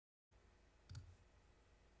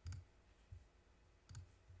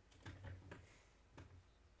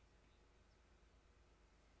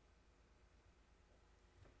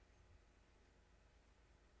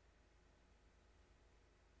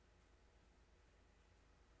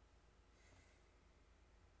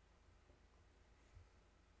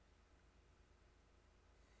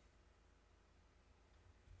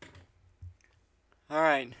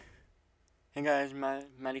Alright. Hey guys,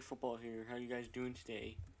 Matty Football here. How you guys doing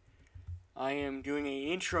today? I am doing an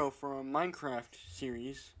intro for a Minecraft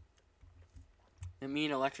series that me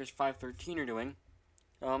and Electrus513 are doing.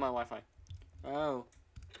 Oh, my Wi-Fi. Oh.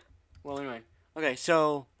 Well, anyway. Okay,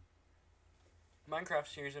 so Minecraft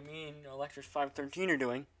series that me and Electrus513 are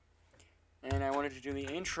doing. And I wanted to do the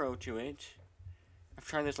intro to it. I've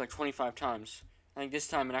tried this like 25 times. I think this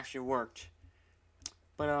time it actually worked.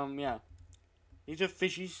 But, yeah. These are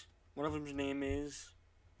fishies. One of them's name is,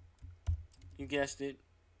 you guessed it,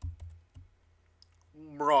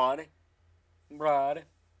 Broad.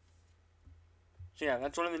 So yeah,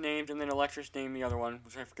 that's one of the names, and then Electrus named the other one,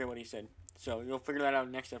 which I forget what he said. So you'll figure that out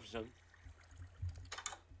next episode.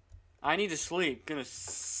 I need to sleep. Goodness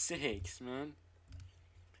sakes, man.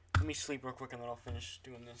 Let me sleep real quick and then I'll finish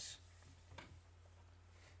doing this.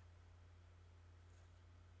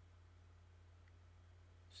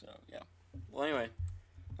 So, yeah. Well, anyway.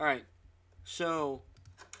 Alright. So,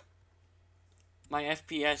 my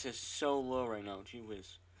FPS is so low right now. Gee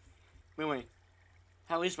whiz. Wait.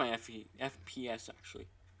 How is my FPS actually?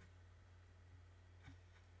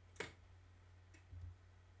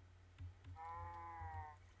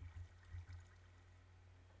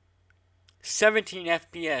 $17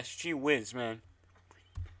 FPS. Gee whiz, man.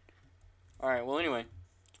 Alright, well, anyway.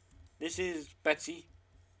 This is Betsy.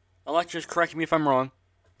 Electrus, correct me if I'm wrong.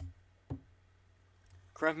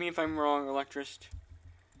 Correct me if I'm wrong, Electrus.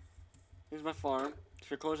 This is my farm.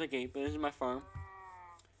 Should close the gate, but this is my farm.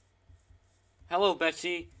 Hello,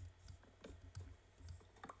 Betsy.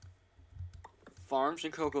 Farms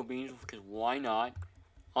and cocoa beans, because why not?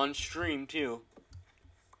 On stream, too.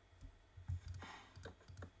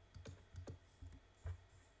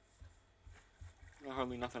 Got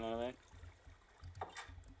hardly nothing out of that.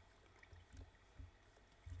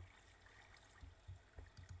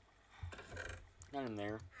 Not in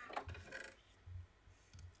there.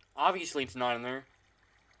 Obviously, it's not in there.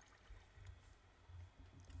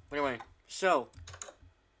 But anyway, so,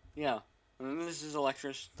 yeah. This is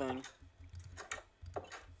Electrus thing.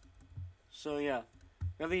 So, yeah.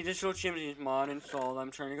 We have the additional chimneys mod installed.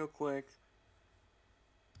 I'm trying to go quick.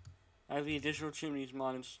 I have the additional chimneys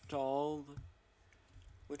mod installed,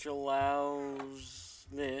 which allows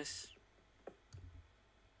this.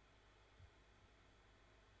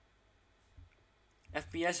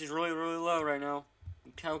 FPS is really low right now. You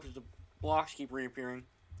can tell because the blocks keep reappearing.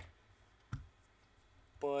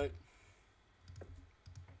 But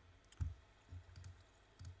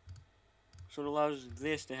so it allows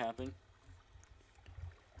this to happen.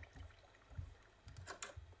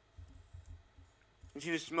 You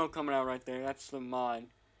see the smoke coming out right there. That's the mod.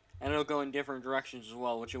 And it'll go in different directions as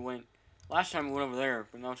well, which it went. Last time it went over there,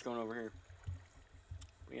 but now it's going over here.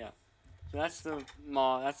 But yeah. So that's the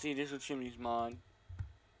mod. That's the additional chimneys mod.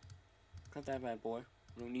 Cut that bad boy.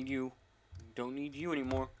 Don't need you. Don't need you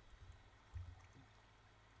anymore.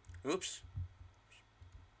 Oops.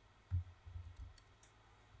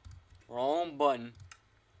 Wrong button.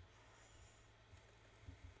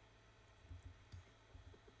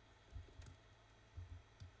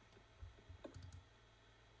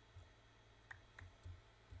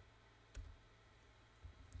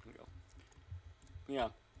 There we go. Yeah.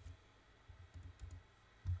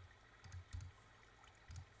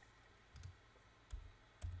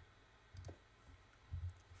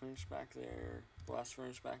 Furnace back there. Blast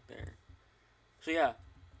furnace back there. So yeah,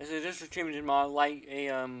 this is just a chimney mod, light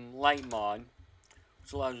mod,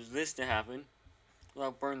 which allows this to happen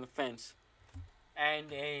without burning the fence.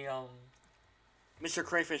 And a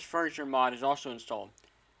Mr.crayfish furniture mod is also installed.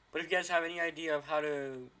 But if you guys have any idea of how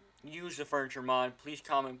to use the furniture mod, please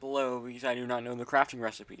comment below because I do not know the crafting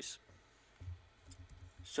recipes.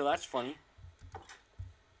 So that's funny.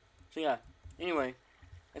 So yeah. Anyway,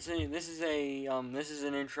 this is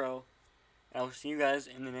an intro. And I will see you guys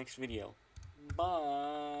in the next video.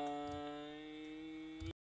 Bye.